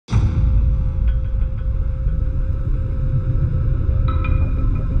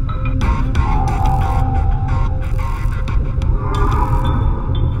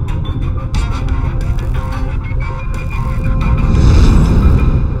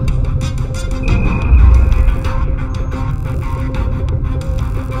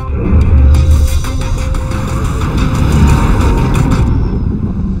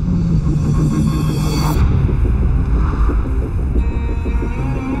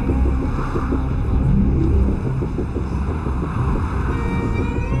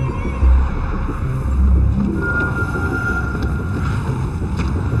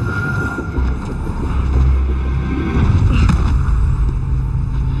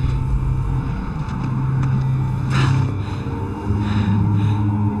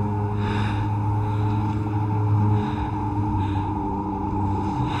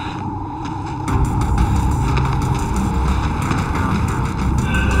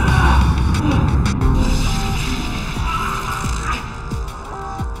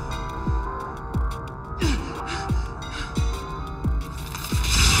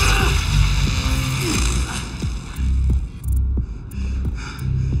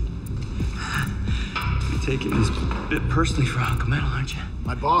Take it a bit personally for a hunk of metal, aren't you?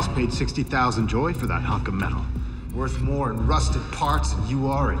 My boss paid 60,000 joy for that hunk of metal. Worth more in rusted parts than you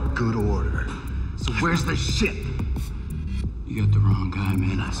are in good order. So where's the ship? You got the wrong guy,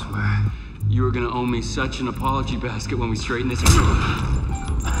 man, I swear. You were gonna owe me such an apology basket when we straighten this.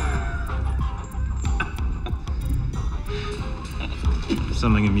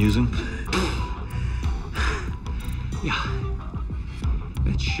 Something amusing? Yeah.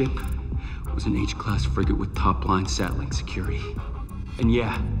 That ship was an H-class frigate with top-line sat-link security. And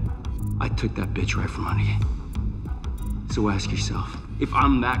yeah, I took that bitch right from under you. So ask yourself, if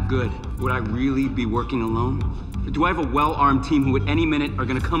I'm that good, would I really be working alone? Or do I have a well-armed team who at any minute are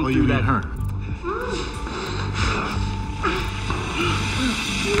gonna come through that... hurt.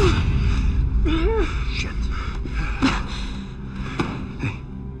 Shit. Hey.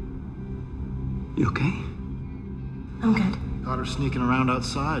 You okay? I'm good. Caught her sneaking around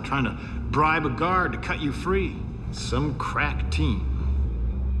outside, trying to bribe a guard to cut you free. Some crack team.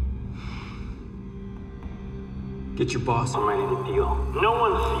 Get your boss on ready to deal. No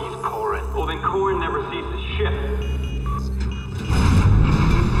one sees Corin. Well, then Corin never sees the ship.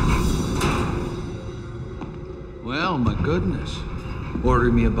 Well, my goodness.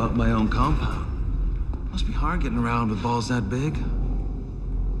 Ordering me about my own compound. Must be hard getting around with balls that big.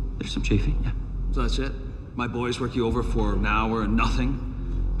 There's some chafing, yeah. So that's it? My boys work you over for an hour and nothing?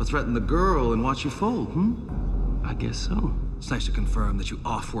 But threaten the girl and watch you fold, I guess so. It's nice to confirm that you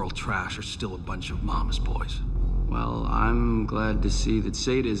off-world trash are still a bunch of mama's boys. Well, I'm glad to see that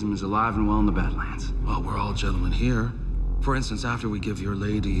sadism is alive and well in the Badlands. Well, we're all gentlemen here. For instance, after we give your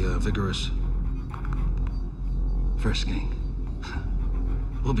lady a vigorous frisking,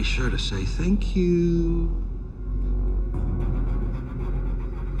 we'll be sure to say thank you.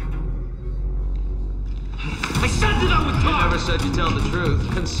 I said that I would talk! I never said you tell the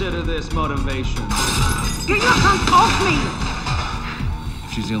truth. Consider this motivation. Get your hands off me!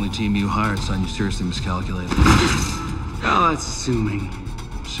 If she's the only team you hired, son, you seriously miscalculated. Well, that's assuming.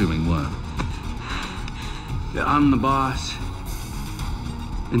 Assuming what? That I'm the boss.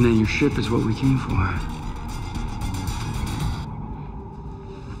 And then your ship is what we came for.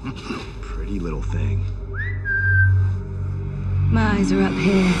 Pretty little thing. My eyes are up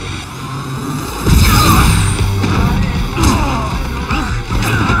here.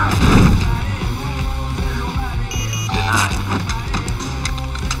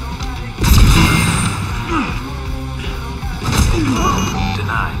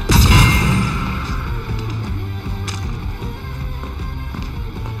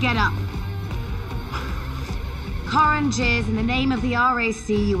 Get up. Corin Jeers, in the name of the RAC,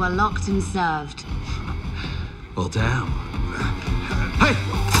 you are locked and served. Well, damn. Hey!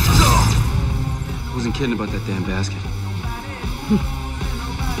 I wasn't kidding about that damn basket.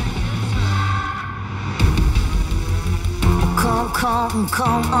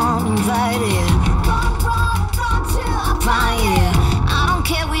 Come on, invited.